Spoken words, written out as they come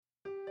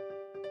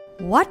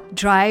What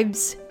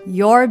drives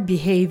your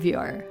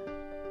behavior?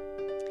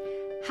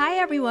 Hi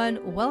everyone,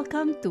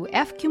 welcome to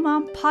FQ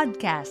Mom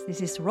Podcast.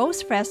 This is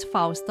Rose Fres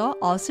Fausto,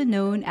 also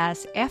known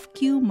as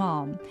FQ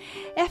Mom.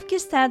 FQ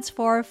stands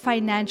for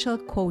Financial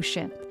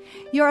Quotient,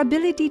 your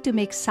ability to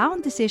make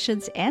sound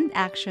decisions and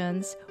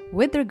actions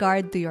with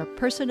regard to your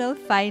personal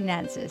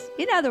finances.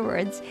 In other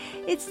words,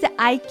 it's the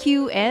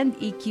IQ and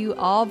EQ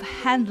of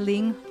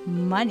handling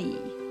money.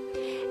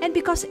 And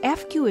because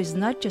FQ is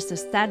not just a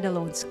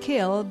standalone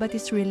skill, but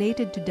it's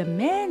related to the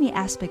many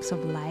aspects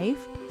of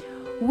life,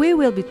 we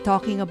will be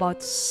talking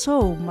about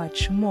so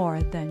much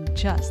more than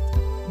just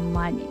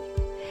money.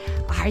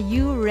 Are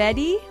you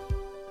ready?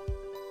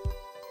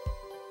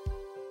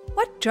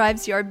 What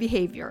drives your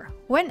behavior?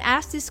 When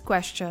asked this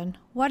question,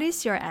 what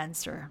is your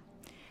answer?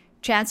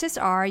 Chances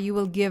are you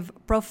will give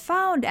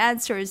profound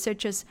answers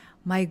such as,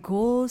 my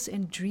goals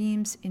and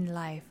dreams in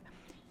life.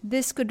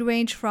 This could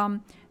range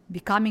from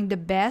becoming the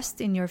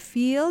best in your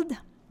field,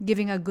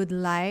 giving a good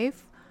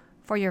life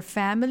for your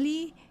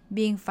family,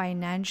 being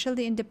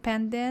financially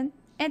independent,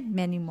 and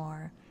many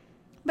more.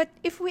 But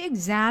if we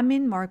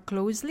examine more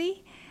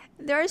closely,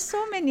 there are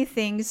so many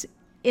things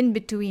in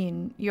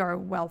between your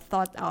well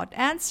thought out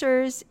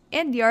answers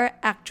and your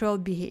actual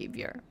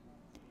behavior.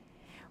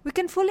 We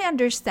can fully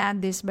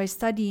understand this by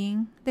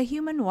studying the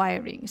human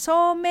wiring.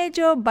 So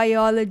medyo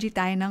biology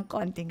tayo ng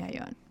konti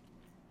ngayon.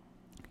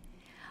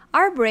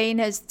 Our brain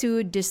has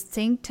two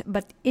distinct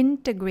but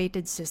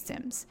integrated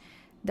systems,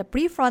 the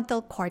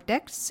prefrontal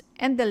cortex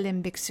and the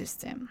limbic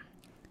system.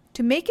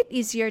 To make it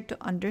easier to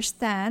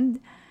understand,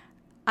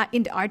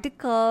 in the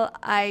article,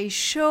 I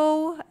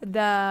show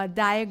the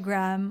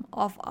diagram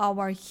of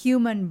our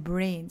human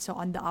brain. So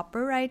on the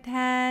upper right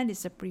hand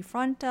is the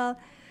prefrontal,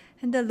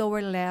 and the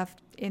lower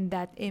left in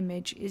that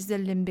image is the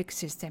limbic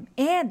system.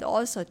 And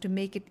also, to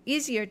make it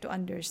easier to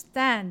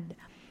understand,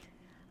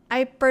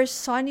 I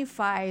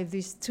personify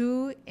these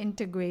two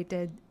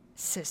integrated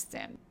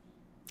systems.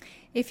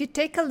 If you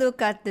take a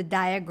look at the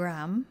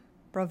diagram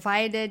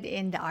provided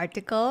in the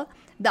article,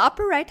 the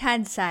upper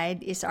right-hand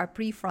side is our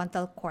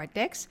prefrontal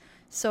cortex.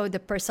 So the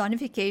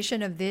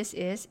personification of this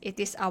is, it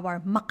is our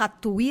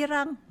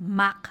makatuwirang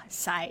Mac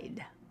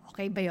side.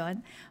 Okay ba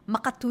yun?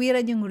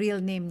 Makatuwiran yung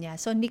real name niya.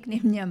 So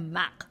nickname niya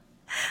Mac.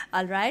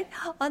 Alright?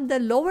 On the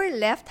lower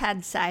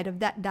left-hand side of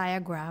that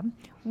diagram,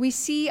 we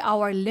see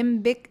our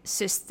limbic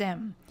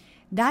system.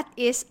 That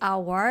is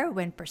our,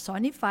 when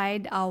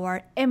personified,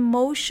 our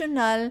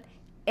emotional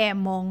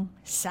emong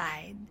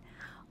side.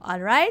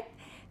 Alright?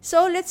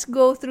 So let's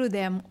go through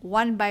them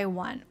one by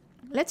one.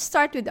 Let's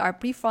start with our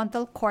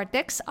prefrontal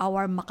cortex,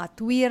 our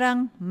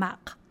makatwirang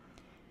Mac.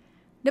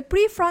 The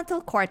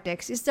prefrontal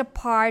cortex is the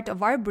part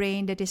of our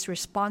brain that is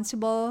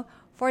responsible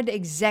for the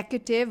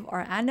executive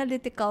or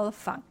analytical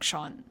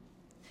function.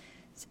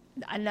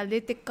 The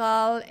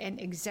analytical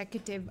and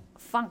executive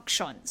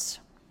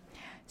functions.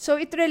 So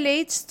it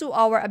relates to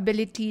our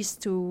abilities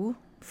to,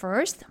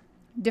 first,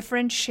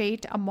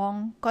 differentiate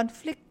among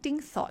conflicting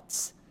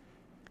thoughts.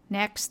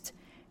 Next,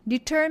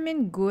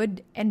 determine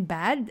good and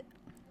bad,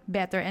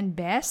 better and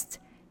best,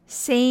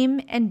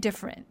 same and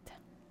different.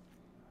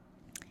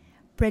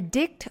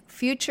 Predict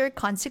future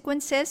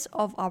consequences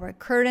of our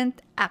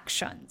current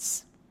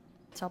actions.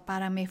 So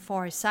parang may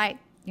foresight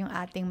yung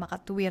ating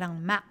makatuwirang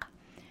Mac.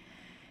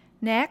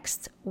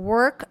 Next,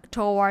 work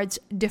towards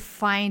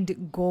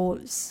defined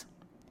goals.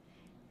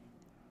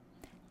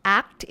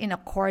 Act in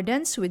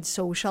accordance with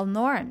social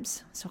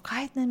norms. So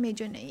kahit na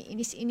medyo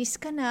naiinis-inis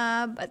ka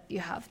na, but you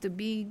have to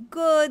be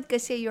good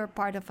kasi you're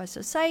part of a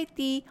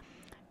society,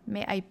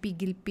 may ay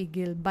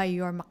pigil-pigil by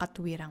your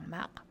makatuwirang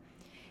Mac.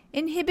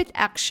 Inhibit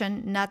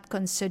action not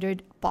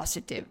considered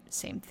positive.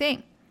 Same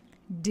thing.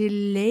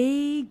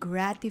 Delay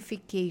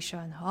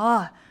gratification.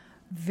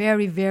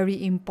 Very,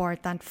 very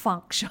important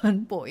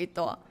function po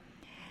ito.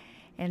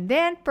 And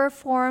then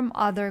perform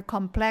other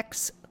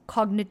complex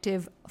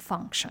cognitive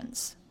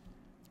functions.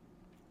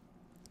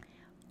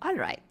 All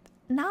right,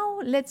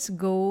 now let's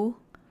go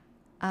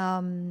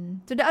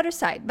to the other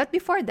side. But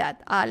before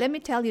that, let me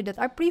tell you that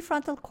our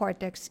prefrontal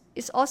cortex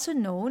is also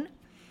known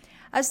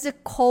as the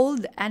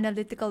cold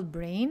analytical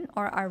brain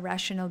or our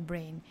rational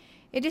brain.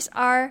 It is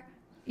our,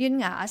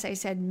 yun nga, as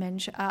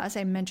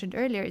I mentioned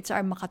earlier, it's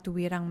our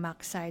makatuwirang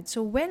Mac side.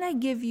 So when I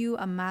give you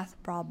a math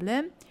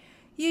problem,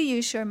 you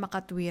use your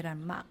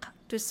makatuwirang Mac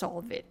to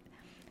solve it.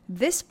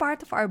 This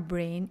part of our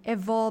brain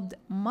evolved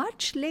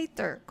much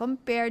later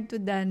compared to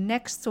the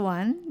next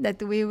one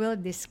that we will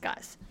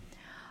discuss.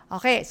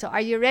 Okay, so are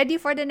you ready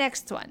for the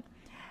next one?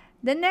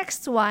 The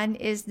next one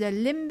is the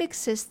limbic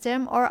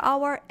system or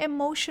our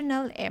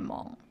emotional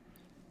emong.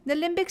 The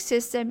limbic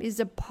system is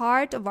the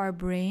part of our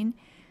brain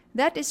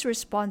that is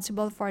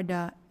responsible for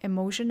the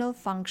emotional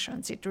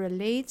functions. It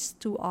relates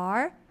to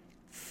our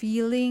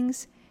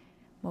feelings,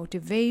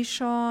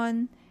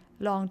 motivation,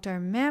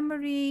 long-term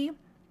memory,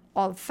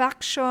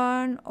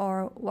 olfaction,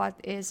 or what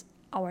is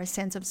our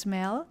sense of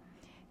smell,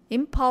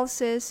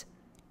 impulses,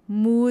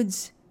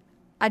 moods,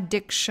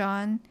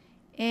 addiction,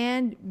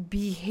 and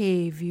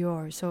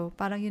behavior. So,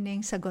 parang yun na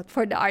yung sagot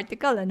for the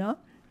article, ano?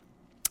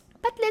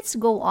 But let's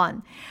go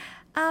on.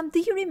 Do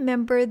you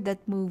remember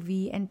that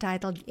movie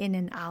entitled In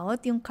and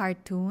Out, yung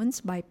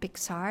cartoons by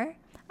Pixar?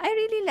 I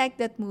really like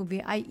that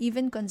movie. I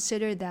even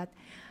consider that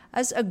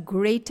as a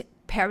great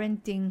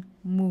parenting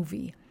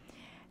movie.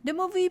 The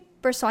movie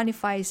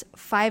personifies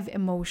 5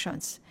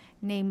 emotions,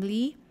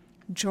 namely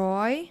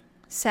joy,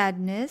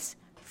 sadness,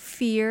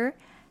 fear,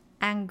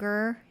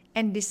 anger,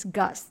 and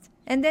disgust.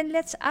 And then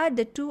let's add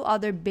the 2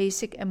 other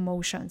basic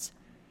emotions,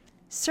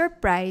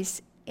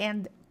 surprise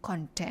and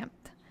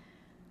contempt.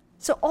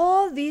 So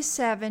all these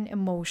 7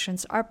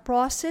 emotions are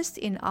processed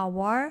in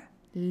our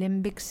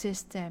limbic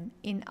system,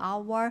 in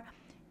our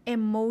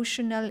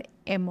emotional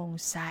emong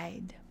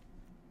side.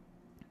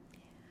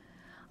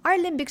 Our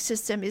limbic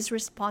system is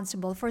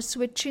responsible for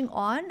switching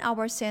on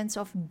our sense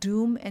of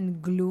doom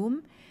and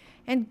gloom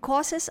and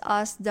causes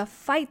us the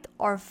fight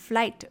or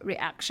flight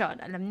reaction.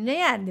 Alam niyo na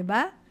yan, di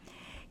ba?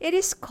 It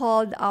is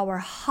called our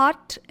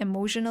hot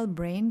emotional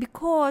brain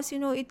because,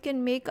 it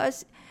can make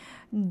us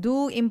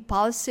do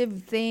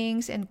impulsive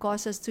things and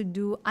cause us to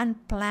do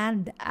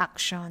unplanned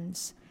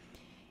actions.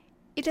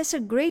 It has a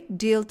great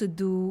deal to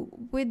do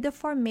with the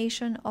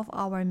formation of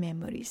our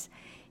memories.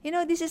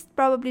 This is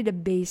probably the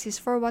basis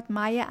for what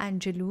Maya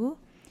Angelou,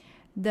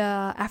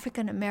 the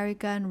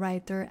African-American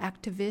writer,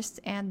 activist,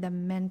 and the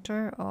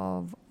mentor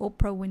of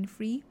Oprah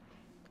Winfrey,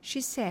 she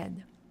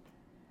said,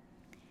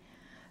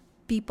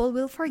 "People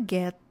will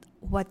forget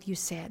what you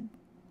said.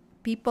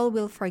 People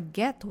will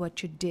forget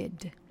what you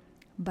did.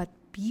 But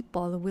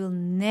people will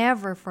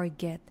never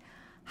forget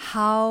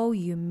how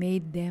you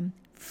made them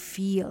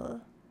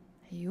feel."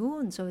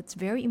 Ayun. So it's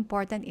very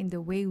important in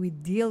the way we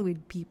deal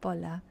with people.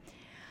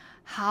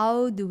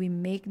 How do we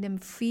make them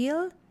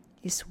feel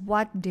is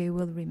what they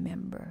will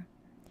remember.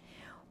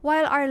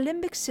 While our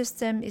limbic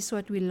system is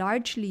what we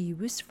largely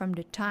use from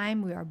the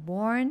time we are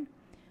born,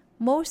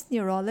 most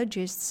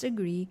neurologists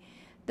agree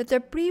that the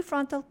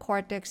prefrontal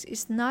cortex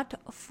is not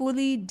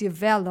fully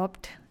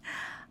developed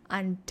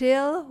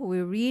until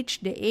we reach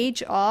the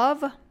age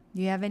of,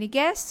 do you have any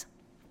guess?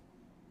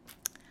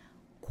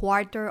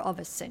 Quarter of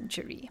a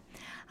century,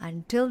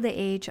 until the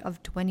age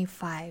of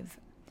 25.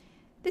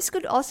 This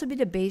could also be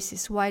the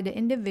basis why the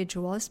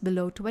individuals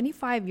below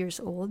 25 years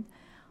old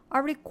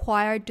are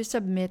required to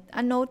submit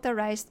a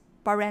notarized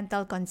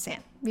parental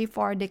consent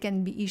before they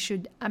can be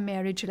issued a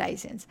marriage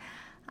license.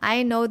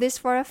 I know this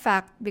for a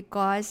fact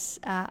because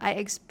I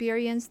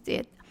experienced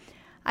it.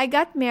 I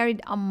got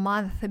married a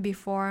month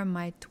before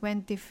my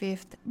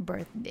 25th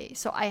birthday.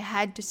 So I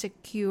had to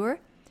secure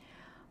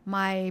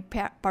my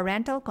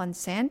parental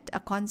consent, a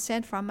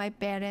consent from my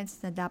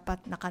parents na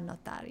dapat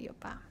nakanotaryo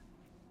pa.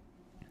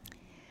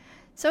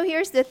 So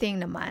here's the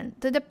thing naman.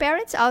 To the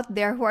parents out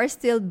there who are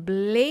still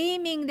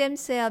blaming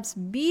themselves,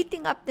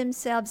 beating up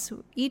themselves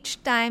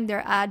each time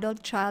their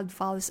adult child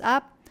falls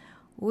up,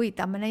 uy,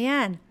 tama na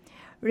yan.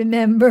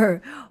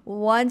 Remember,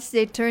 once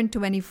they turn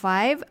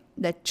 25,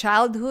 the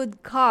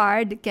childhood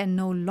card can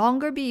no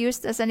longer be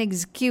used as an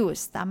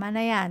excuse. Tama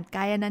na yan.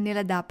 Kaya na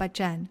nila dapat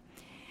yan.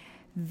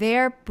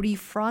 Their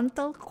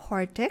prefrontal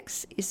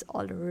cortex is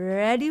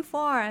already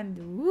formed.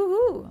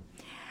 Woohoo!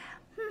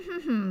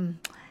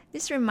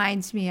 This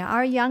reminds me,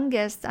 our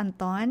youngest,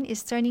 Anton,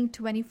 is turning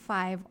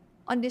 25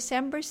 on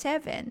December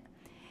 7.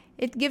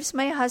 It gives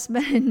my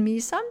husband and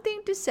me something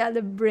to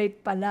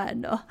celebrate pala,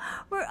 no?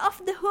 We're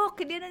off the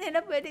hook. Hindi na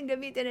nila pwedeng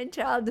gamitin ng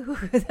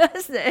childhood.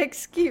 That's the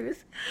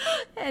excuse.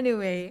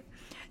 Anyway,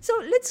 so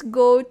let's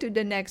go to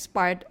the next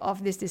part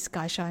of this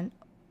discussion.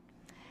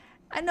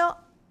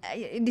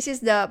 This is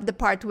the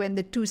part when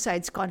the two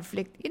sides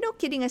conflict.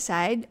 Kidding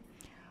aside,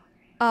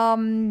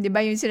 di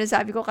ba yung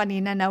sinasabi ko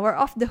kanina na we're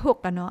off the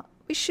hook,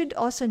 we should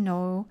also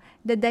know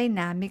the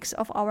dynamics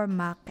of our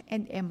MAC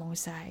and MO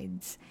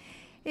sides.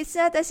 It's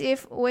not as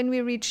if when we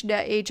reach the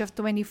age of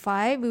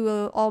 25, we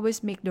will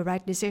always make the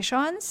right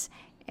decisions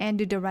and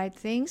do the right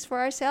things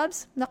for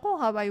ourselves. Naku,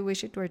 how I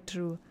wish it were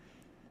true.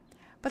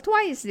 But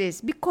why is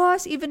this?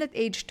 Because even at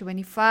age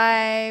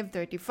 25,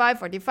 35,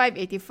 45,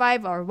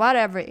 85, or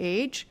whatever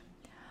age,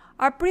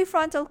 our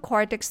prefrontal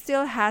cortex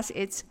still has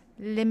its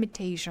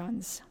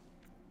limitations.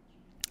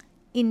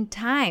 In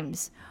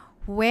times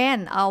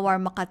when our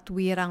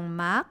makatwirang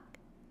MAC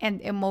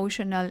and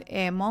emotional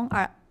emong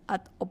are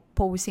at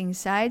opposing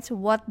sides,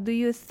 what do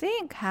you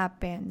think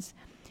happens?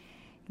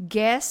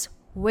 Guess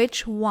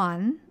which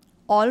one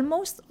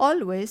almost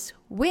always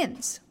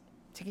wins?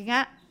 Sige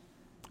nga.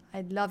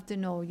 I'd love to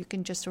know. You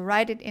can just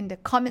write it in the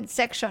comment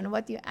section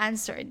what you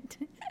answered.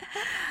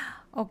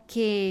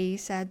 Okay,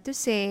 sad to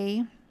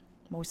say,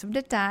 most of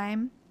the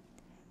time,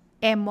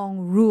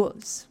 emong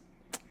rules.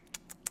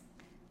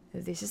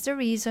 This is the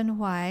reason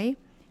why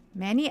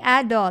many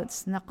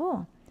adults,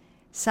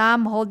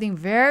 some holding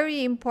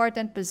very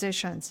important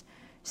positions,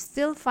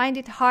 still find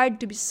it hard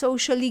to be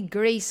socially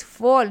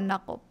graceful.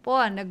 Nako po,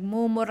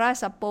 nagmumura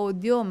sa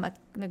podium at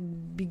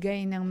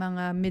nagbigay ng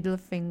mga middle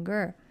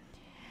finger.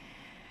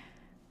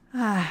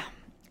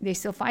 They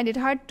still find it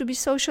hard to be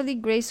socially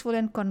graceful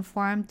and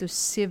conform to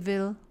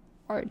civil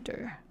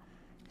order.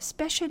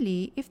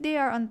 Especially if they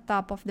are on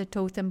top of the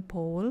totem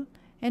pole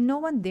and no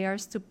one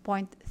dares to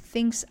point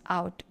things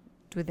out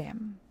to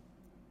them.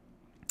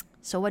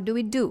 So what do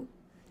we do?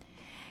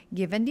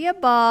 Given the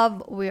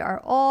above,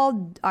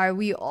 are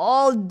we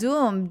all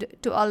doomed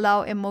to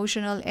allow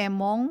emotional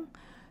emong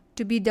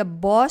to be the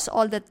boss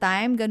all the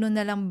time? Ganun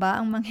na lang ba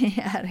ang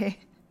mangyayari?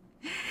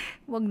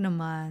 Wag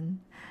naman.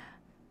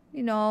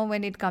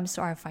 When it comes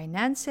to our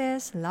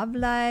finances, love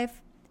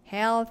life,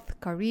 health,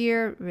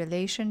 career,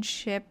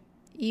 relationship,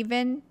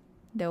 even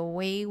the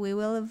way we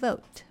will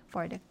vote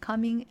for the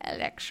coming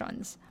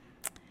elections.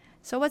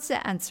 So what's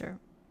the answer?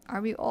 Are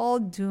we all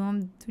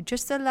doomed to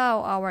just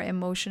allow our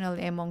emotional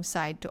emong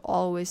side to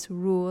always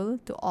rule,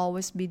 to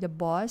always be the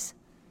boss?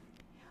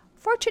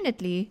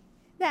 Fortunately,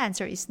 the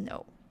answer is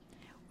no.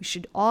 We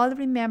should all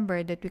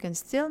remember that we can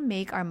still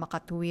make our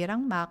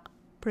makatuwirang mak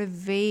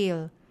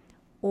prevail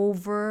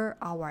over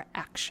our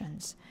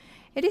actions.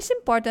 It is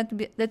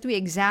important that we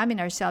examine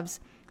ourselves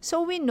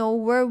so we know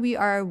where we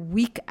are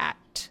weak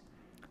at.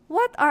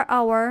 What are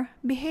our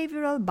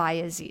behavioral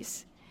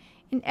biases?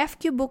 In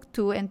FQ Book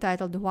 2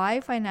 entitled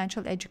Why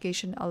Financial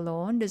Education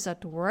Alone Does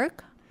Not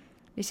Work,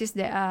 this is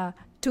the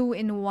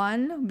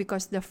 2-in-1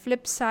 because the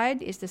flip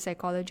side is the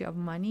psychology of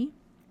money.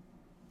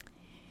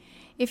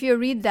 If you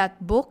read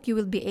that book, you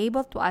will be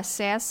able to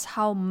assess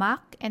how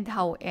mak and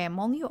how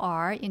emong you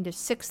are in the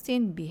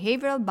 16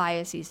 behavioral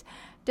biases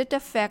that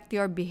affect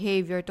your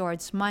behavior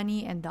towards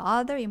money and the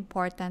other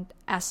important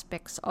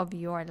aspects of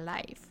your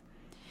life.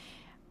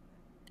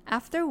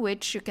 After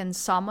which, you can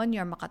summon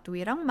your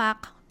makatuwirang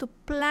mak to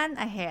plan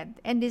ahead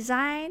and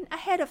design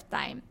ahead of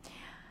time,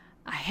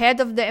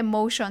 ahead of the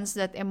emotions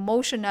that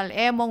emotional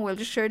emong will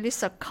surely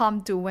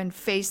succumb to when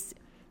faced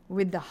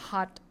with the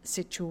hot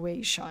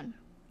situation.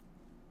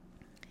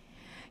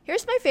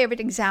 Here's my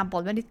favorite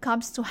example when it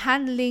comes to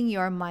handling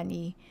your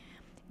money.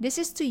 This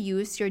is to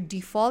use your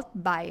default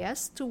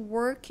bias to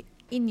work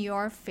in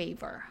your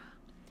favor.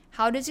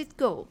 How does it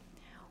go?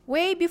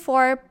 Way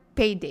before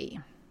payday.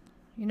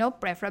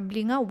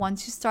 Preferably nga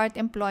once you start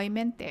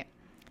employment,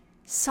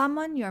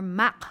 summon your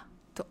mak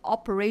to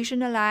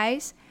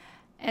operationalize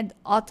and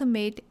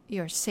automate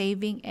your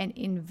saving and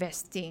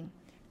investing.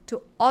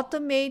 To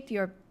automate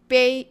your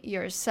pay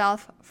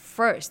yourself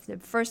first, the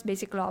first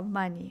basic law of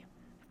money.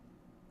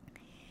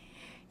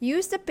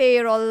 Use the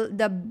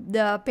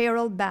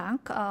payroll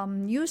bank.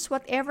 Use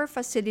whatever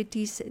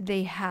facilities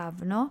they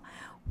have. No,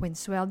 when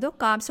sweldo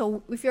comes.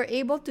 So if you're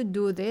able to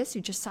do this,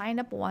 you just sign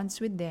up once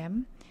with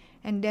them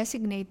and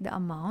designate the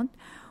amount.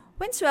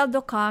 When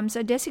sweldo comes,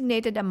 a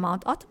designated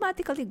amount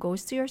automatically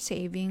goes to your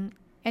saving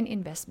and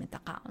investment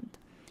account.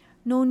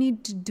 No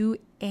need to do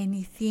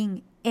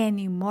anything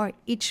anymore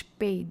each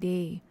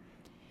payday.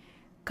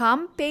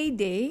 Come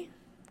payday,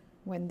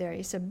 when there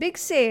is a big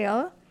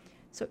sale,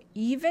 so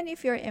even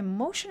if your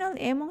emotional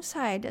emong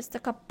side has the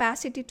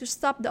capacity to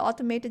stop the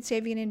automated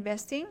saving and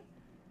investing,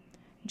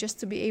 just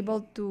to be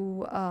able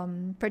to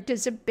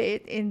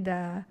participate in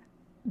the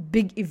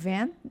big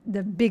event,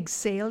 the big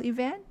sale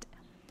event,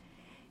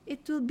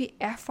 it will be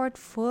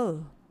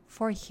effortful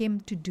for him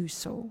to do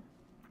so.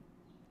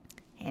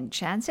 And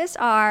chances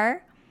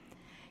are,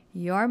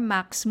 your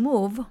max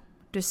move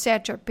to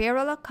set your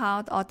payroll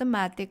account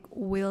automatic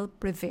will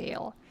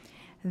prevail.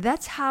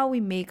 That's how we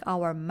make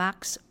our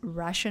max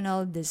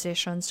rational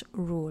decisions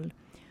rule.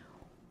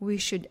 We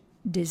should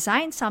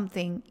design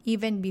something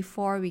even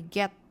before we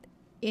get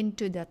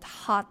into that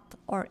hot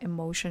or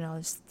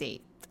emotional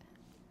state.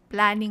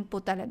 Planning po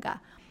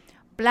talaga.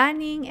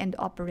 Planning and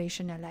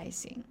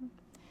operationalizing.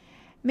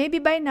 Maybe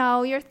by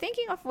now, you're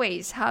thinking of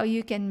ways how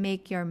you can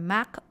make your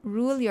mak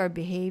rule your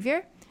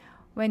behavior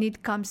when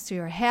it comes to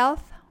your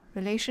health,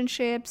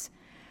 relationships,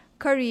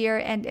 career,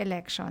 and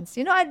elections.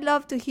 I'd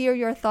love to hear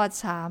your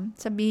thoughts, ha?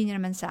 Sabihin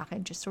niyo naman sa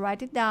akin. Just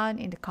write it down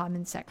in the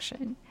comment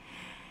section.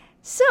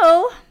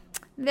 So,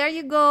 there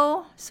you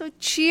go. So,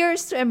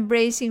 cheers to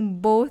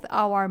embracing both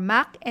our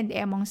mak and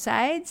emong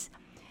sides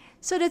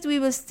so that we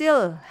will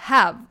still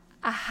have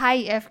a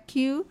high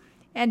FQ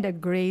and a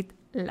great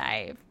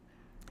life.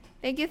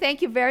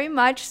 Thank you very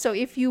much. So,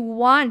 if you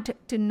want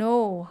to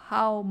know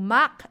how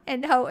mak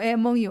and how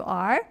emong you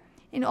are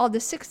in all the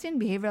 16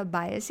 behavioral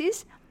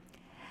biases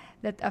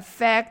that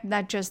affect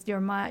not just your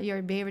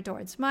behavior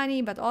towards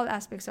money, but all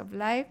aspects of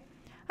life,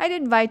 I'd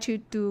invite you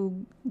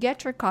to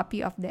get your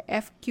copy of the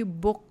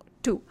FQ Book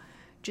 2.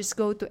 Just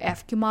go to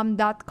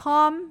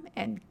fqmom.com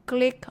and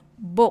click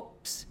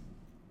Books.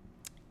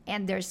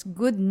 And there's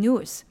good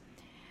news.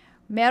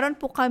 Meron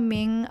po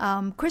kaming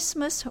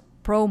Christmas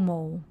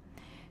promo.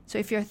 So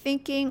if you're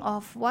thinking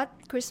of what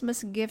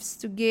Christmas gifts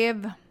to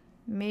give,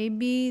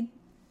 maybe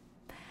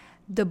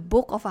the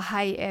book of a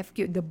high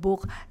FQ,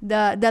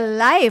 the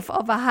life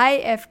of a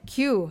high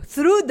FQ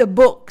through the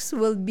books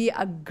will be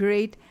a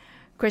great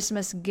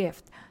Christmas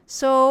gift.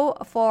 So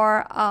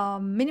for a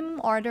minimum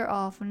order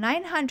of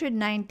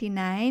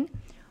 $999,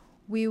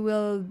 we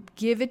will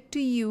give it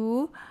to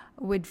you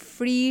with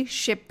free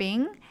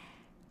shipping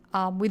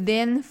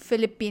within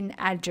Philippine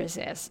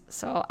addresses.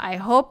 So I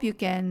hope you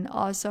can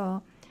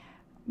also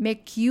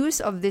make use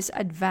of this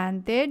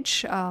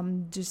advantage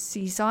this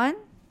season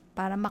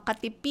para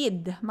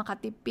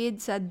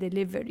makatipid sa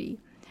delivery.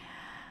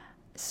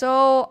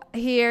 So,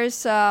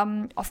 here's,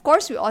 of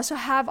course, we also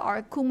have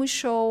our Kumu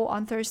show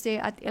on Thursday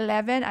at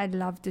 11. I'd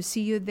love to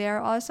see you there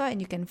also.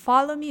 And you can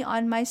follow me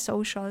on my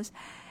socials,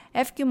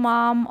 FQ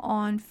Mom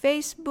on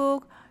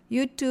Facebook,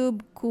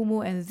 YouTube,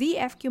 Kumu, and The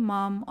FQ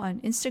Mom on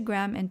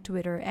Instagram and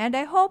Twitter. And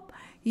I hope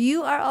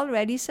you are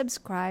already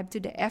subscribed to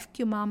the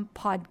FQ Mom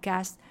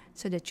podcast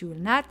so that you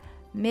will not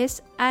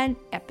miss an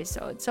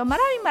episode. So,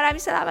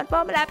 maraming salamat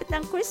po. Malapit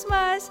ng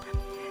Christmas.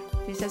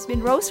 This has been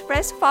Rose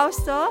Fresh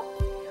Fausto.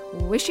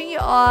 Wishing you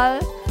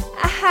all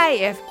a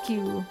high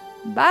FQ.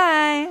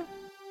 Bye!